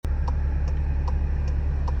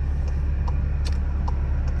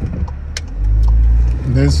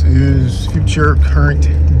This is future current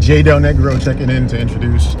J Del Negro checking in to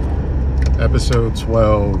introduce episode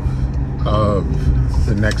 12 of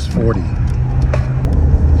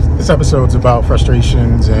TheNXT40. This episode's about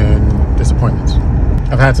frustrations and disappointments.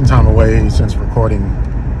 I've had some time away since recording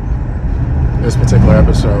this particular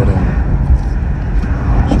episode, and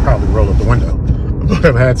I should probably roll up the window. But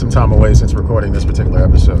I've had some time away since recording this particular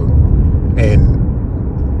episode, and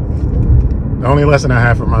the only lesson I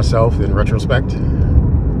have for myself in retrospect,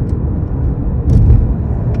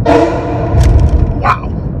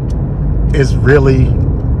 is really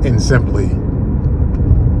and simply,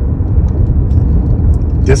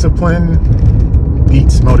 discipline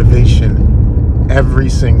beats motivation every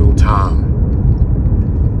single time.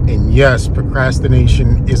 And yes,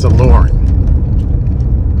 procrastination is alluring,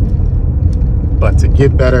 but to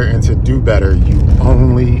get better and to do better, you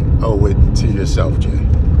only owe it to yourself, Jay.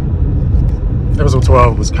 Episode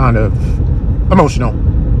 12 was kind of emotional,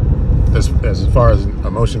 as far as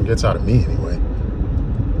emotion gets out of me anyway.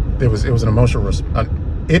 It was an emotional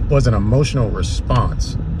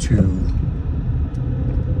response to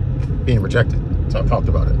being rejected. So I talked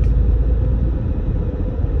about it.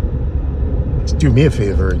 Just do me a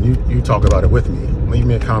favor and you talk about it with me. Leave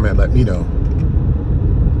me a comment, let me know.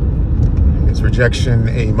 Is rejection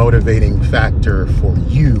a motivating factor for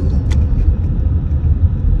you?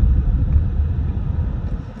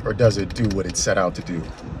 Or does it do what it set out to do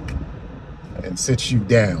and sits you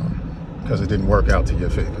down because it didn't work out to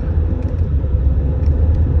your favor?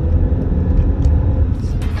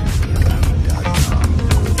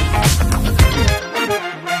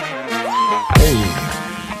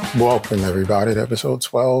 Hey, welcome everybody to episode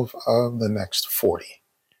 12 of TheNXT40.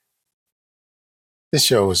 This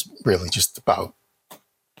show is really just about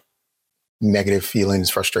negative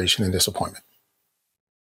feelings, frustration, and disappointment.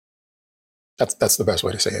 That's the best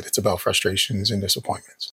way to say it. It's about frustrations and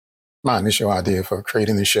disappointments. My initial idea for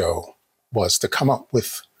creating the show was to come up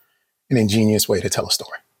with an ingenious way to tell a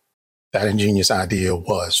story. That ingenious idea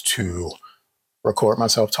was to record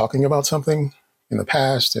myself talking about something in the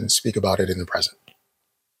past and speak about it in the present.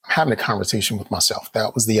 I'm having a conversation with myself.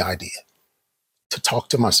 That was the idea, to talk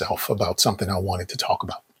to myself about something I wanted to talk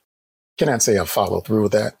about. Cannot say I followed through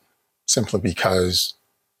with that, simply because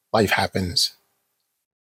life happens,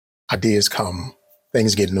 ideas come,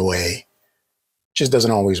 things get in the way. Just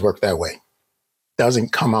doesn't always work that way.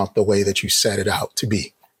 Doesn't come out the way that you set it out to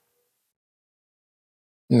be.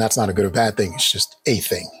 And that's not a good or bad thing. It's just a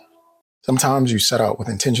thing. Sometimes you set out with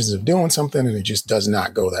intentions of doing something and it just does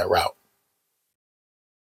not go that route.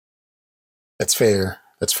 That's fair.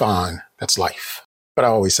 That's fine. That's life. But I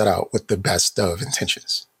always set out with the best of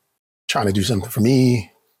intentions. Trying to do something for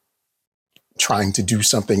me. Trying to do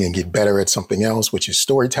something and get better at something else, which is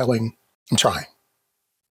storytelling. I'm trying.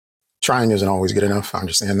 Trying isn't always good enough. I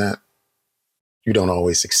understand that. You don't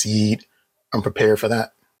always succeed. I'm prepared for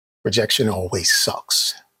that. Rejection always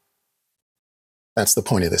sucks. That's the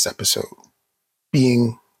point of this episode.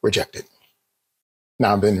 Being rejected.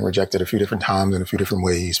 Now, I've been rejected a few different times in a few different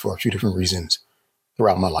ways for a few different reasons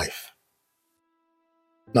throughout my life.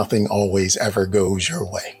 Nothing always ever goes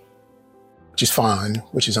your way, which is fine,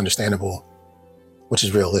 which is understandable, which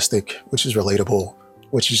is realistic, which is relatable,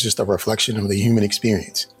 which is just a reflection of the human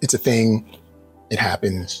experience. It's a thing. It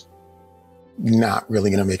happens. Not really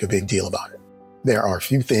going to make a big deal about it. There are a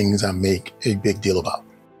few things I make a big deal about.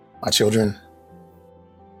 My children,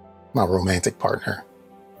 my romantic partner,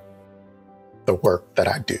 the work that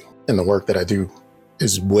I do. And the work that I do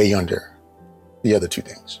is way under the other two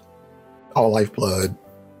things. All lifeblood,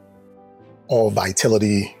 all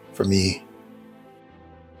vitality for me,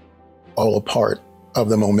 all a part of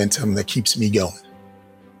the momentum that keeps me going.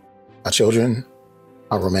 My children,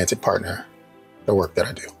 my romantic partner, the work that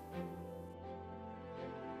I do.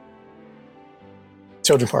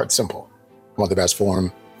 Children part's simple. I want the best for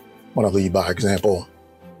them. I want to lead by example.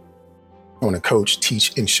 I want to coach,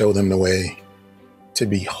 teach, and show them the way to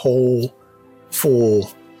be whole, full,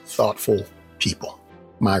 thoughtful people.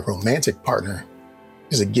 My romantic partner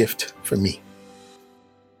is a gift for me.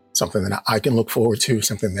 Something that I can look forward to,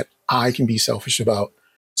 something that I can be selfish about,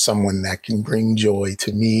 someone that can bring joy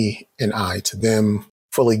to me and I to them,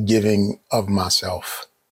 fully giving of myself,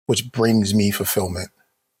 which brings me fulfillment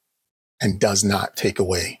and does not take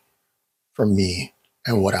away from me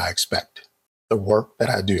and what I expect. The work that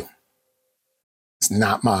I do is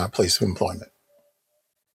not my place of employment.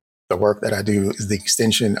 The work that I do is the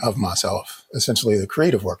extension of myself, essentially the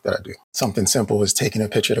creative work that I do. Something simple as taking a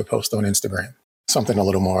picture to post on Instagram. Something a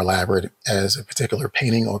little more elaborate as a particular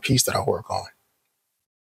painting or piece that I work on.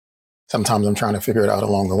 Sometimes I'm trying to figure it out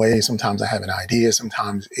along the way. Sometimes I have an idea.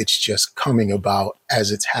 Sometimes it's just coming about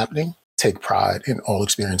as it's happening. Take pride in all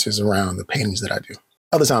experiences around the paintings that I do.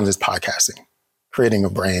 Other times it's podcasting, creating a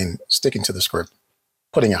brand, sticking to the script,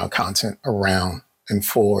 putting out content around and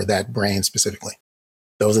for that brand specifically.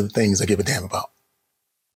 Those are the things I give a damn about.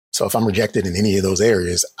 So if I'm rejected in any of those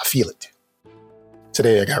areas, I feel it.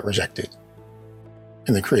 Today I got rejected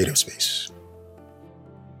in the creative space.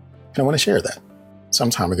 And I want to share that. Some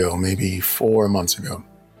time ago, maybe 4 months ago,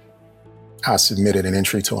 I submitted an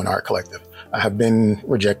entry to an art collective. I have been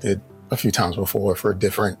rejected a few times before for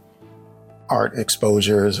different art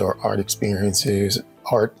exposures or art experiences,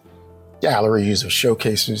 art galleries or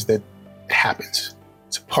showcases. That happens.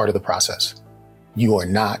 It's a part of the process. You are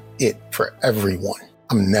not it for everyone.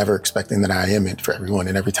 I'm never expecting that I am it for everyone.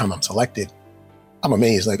 And every time I'm selected, I'm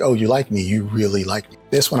amazed, like, oh, you like me, you really like me.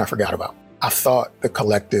 This one I forgot about. I thought the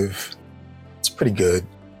collective, it's pretty good,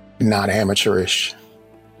 not amateurish.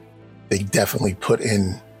 They definitely put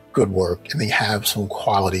in good work and they have some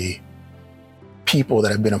quality people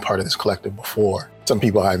that have been a part of this collective before. Some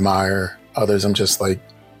people I admire, others I'm just like,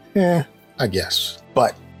 I guess.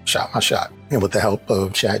 But shot my shot. And with the help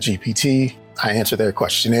of ChatGPT, I answered their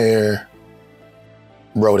questionnaire,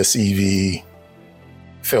 wrote a CV,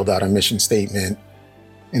 filled out a mission statement,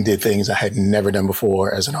 and did things I had never done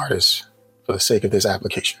before as an artist for the sake of this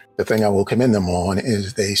application. The thing I will commend them on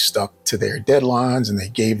is they stuck to their deadlines and they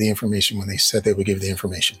gave the information when they said they would give the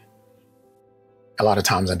information. A lot of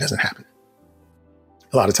times that doesn't happen.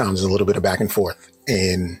 A lot of times there's a little bit of back and forth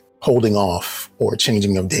and holding off or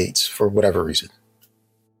changing of dates for whatever reason.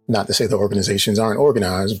 Not to say the organizations aren't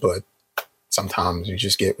organized, but sometimes you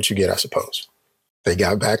just get what you get, I suppose. They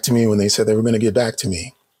got back to me when they said they were going to get back to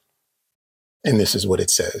me. And this is what it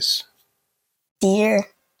says. Dear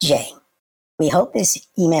Jay, we hope this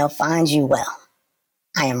email finds you well.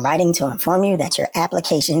 I am writing to inform you that your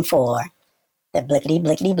application for the Blickety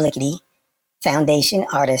Blickety Blickety Foundation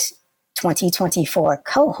Artist 2024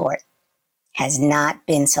 cohort has not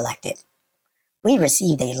been selected. We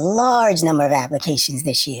received a large number of applications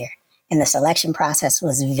this year, and the selection process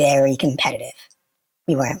was very competitive.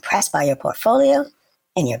 We were impressed by your portfolio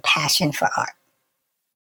and your passion for art.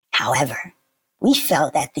 However, we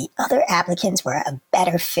felt that the other applicants were a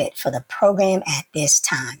better fit for the program at this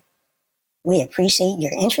time. We appreciate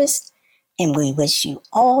your interest and we wish you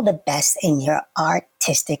all the best in your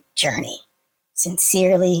artistic journey.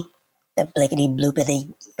 Sincerely, the Blickety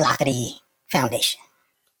Bloopity Blockety Foundation.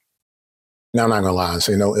 Now, I'm not going to lie and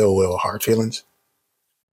say no ill will or hard feelings.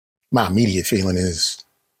 My immediate feeling is,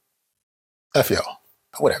 F y'all,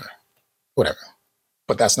 whatever.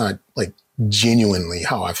 But that's not like genuinely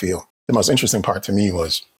how I feel. The most interesting part to me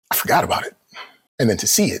was I forgot about it. And then to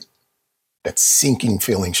see it, that sinking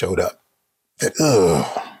feeling showed up. That,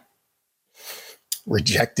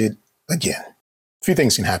 rejected again. A few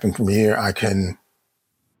things can happen from here. I can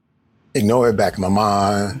ignore it back in my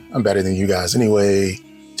mind. I'm better than you guys anyway.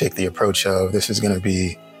 Take the approach of this is going to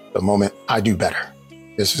be the moment I do better.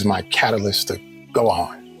 This is my catalyst to go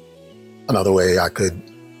on. Another way I could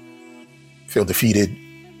feel defeated,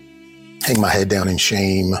 hang my head down in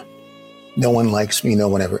shame. No one likes me, no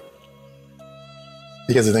one ever.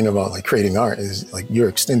 Because the thing about like creating art is like you're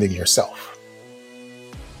extending yourself.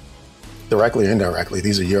 Directly or indirectly,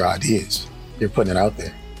 these are your ideas. You're putting it out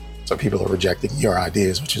there. So people are rejecting your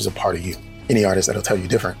ideas, which is a part of you. Any artist that'll tell you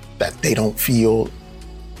different, that they don't feel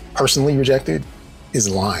personally rejected is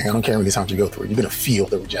lying. I don't care how many times you go through it. You're going to feel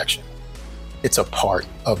the rejection. It's a part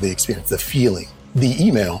of the experience, the feeling. The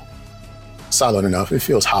email, solid enough, it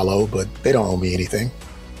feels hollow, but they don't owe me anything.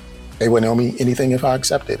 They wouldn't owe me anything if I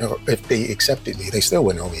accepted, or if they accepted me, they still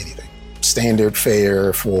wouldn't owe me anything. Standard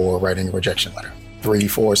fare for writing a rejection letter.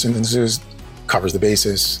 3-4 sentences, covers the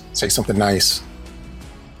basis, say something nice,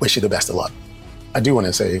 wish you the best of luck. I do want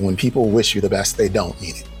to say, when people wish you the best, they don't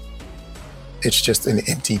mean it. It's just an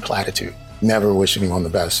empty platitude. Never wish anyone the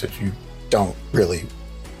best if you don't really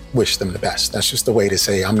wish them the best. That's just a way to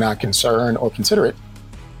say, I'm not concerned or considerate.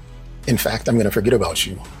 In fact, I'm going to forget about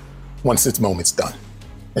you once this moment's done.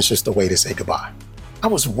 It's just a way to say goodbye. I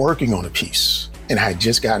was working on a piece and I had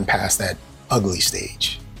just gotten past that ugly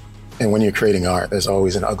stage. And when you're creating art, there's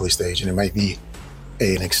always an ugly stage, and it might be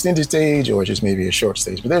an extended stage or just maybe a short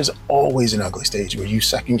stage, but there's always an ugly stage where you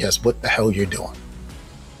second guess what the hell you're doing.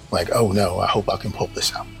 Like, oh no, I hope I can pull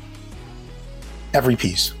this out. Every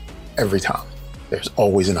piece, every time, there's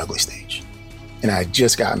always an ugly stage. And I had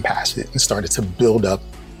just gotten past it and started to build up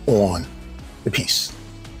on the piece.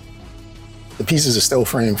 The piece is a still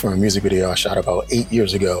frame from a music video I shot about 8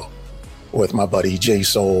 years ago with my buddy J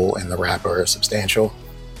Soul and the rapper Substantial.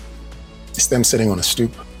 It's them sitting on a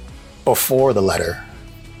stoop, before the letter,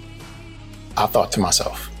 I thought to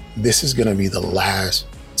myself, this is going to be the last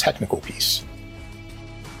technical piece.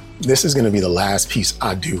 This is going to be the last piece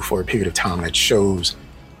I do for a period of time that shows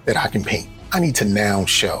that I can paint. I need to now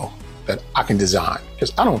show that I can design,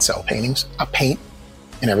 because I don't sell paintings. I paint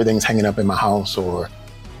and everything's hanging up in my house, or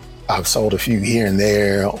I've sold a few here and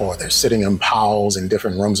there, or they're sitting in piles in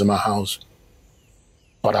different rooms of my house.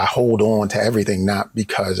 But I hold on to everything, not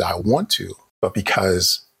because I want to, but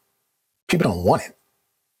because people don't want it.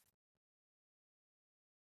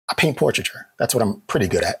 I paint portraiture. That's what I'm pretty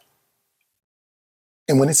good at.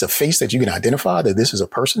 And when it's a face that you can identify that this is a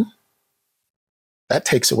person, that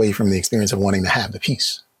takes away from the experience of wanting to have the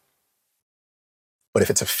piece. But if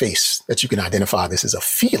it's a face that you can identify this is a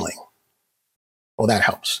feeling, well, that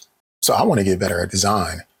helps. So I want to get better at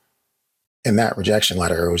design. In that rejection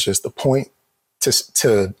letter, it was just the point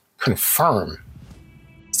to confirm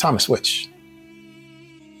it's time to switch.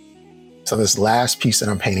 So this last piece that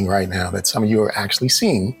I'm painting right now that some of you are actually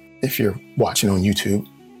seeing, if you're watching on YouTube,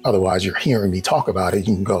 otherwise you're hearing me talk about it,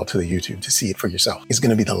 you can go to the YouTube to see it for yourself. It's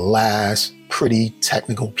going to be the last pretty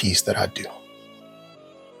technical piece that I do.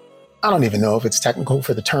 I don't even know if it's technical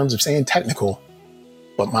for the terms of saying technical,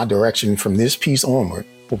 but my direction from this piece onward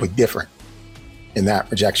will be different in that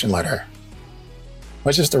rejection letter.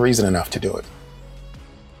 But just a reason enough to do it.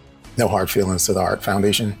 No hard feelings to the Art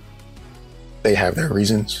Foundation. They have their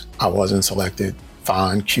reasons. I wasn't selected.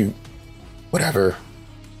 Fine, cute, whatever.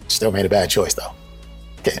 Still made a bad choice though.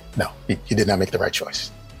 Okay, no, you did not make the right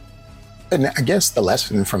choice. And I guess the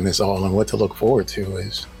lesson from this all and what to look forward to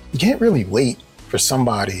is you can't really wait for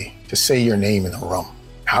somebody to say your name in the room.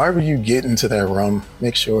 However you get into that room,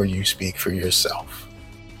 make sure you speak for yourself.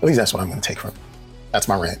 At least that's what I'm going to take from it. That's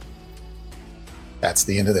my rant. That's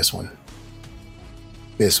the end of this one.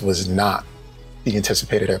 This was not the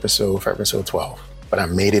anticipated episode for episode 12, but I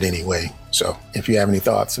made it anyway. So if you have any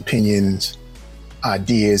thoughts, opinions,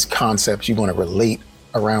 ideas, concepts you want to relate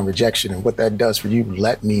around rejection and what that does for you,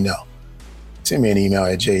 let me know. Send me an email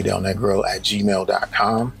at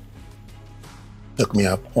jdelnegro@gmail.com. Look me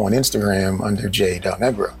up on Instagram under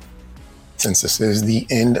jdelnegro. Since this is the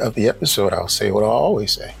end of the episode, I'll say what I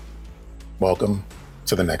always say. Welcome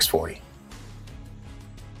to the next 40.